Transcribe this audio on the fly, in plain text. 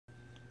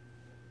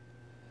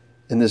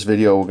In this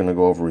video, we're going to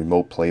go over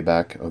remote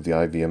playback of the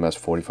IVMS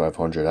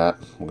 4500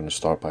 app. We're going to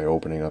start by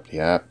opening up the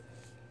app.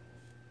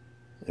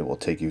 It will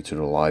take you to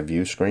the live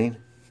view screen.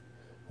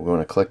 We're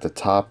going to click the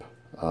top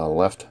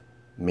left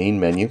main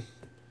menu.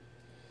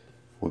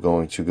 We're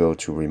going to go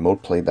to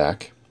remote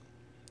playback.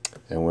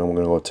 And then we're going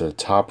to go to the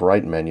top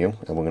right menu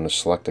and we're going to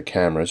select the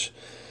cameras.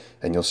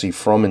 And you'll see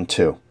from and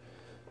to.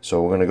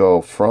 So we're going to go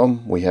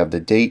from, we have the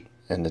date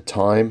and the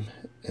time,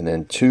 and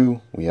then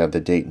to, we have the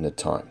date and the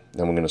time.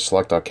 Then we're going to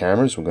select our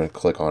cameras. We're going to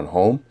click on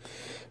home.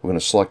 We're going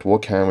to select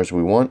what cameras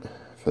we want.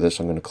 For this,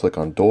 I'm going to click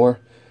on door,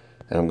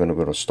 and I'm going to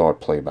go to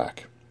start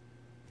playback.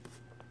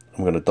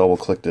 I'm going to double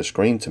click this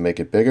screen to make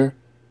it bigger,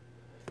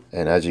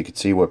 and as you can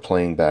see, we're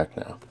playing back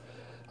now.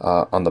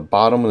 On the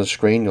bottom of the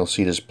screen, you'll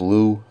see this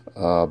blue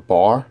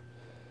bar,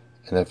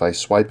 and if I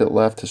swipe it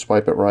left to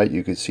swipe it right,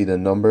 you can see the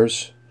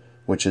numbers,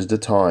 which is the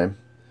time,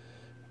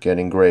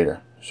 getting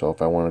greater. So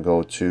if I want to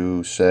go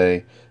to,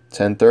 say,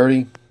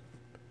 10:30,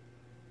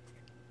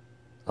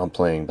 I'm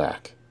playing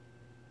back.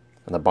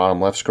 On the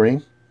bottom left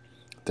screen,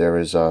 there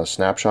is a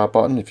snapshot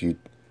button. If you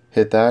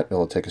hit that, it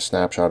will take a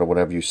snapshot of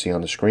whatever you see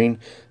on the screen.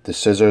 The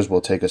scissors will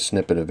take a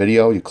snippet of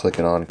video. You click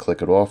it on,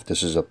 click it off.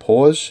 This is a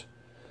pause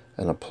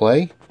and a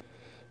play.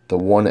 The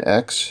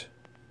 1x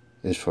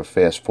is for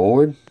fast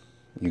forward.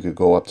 You could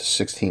go up to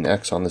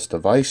 16x on this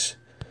device.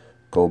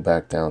 Go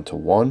back down to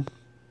 1.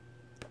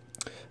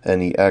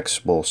 And the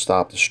X will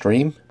stop the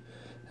stream.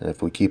 And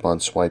if we keep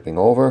on swiping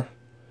over,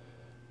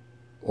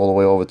 all the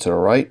way over to the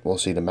right, we'll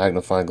see the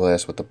magnifying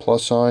glass with the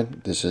plus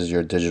sign. This is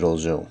your digital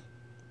zoom.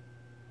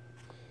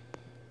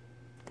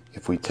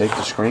 If we take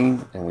the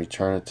screen and we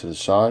turn it to the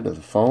side of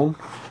the phone,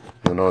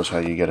 you'll notice how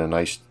you get a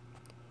nice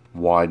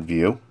wide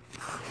view.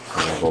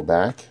 And we'll go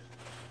back.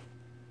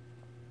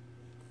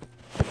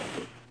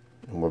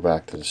 And we're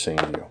back to the same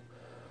view.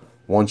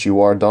 Once you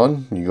are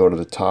done, you go to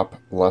the top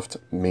left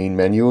main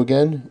menu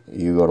again,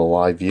 you go to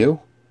live view,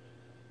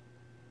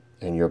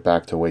 and you're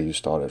back to where you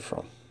started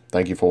from.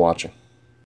 Thank you for watching.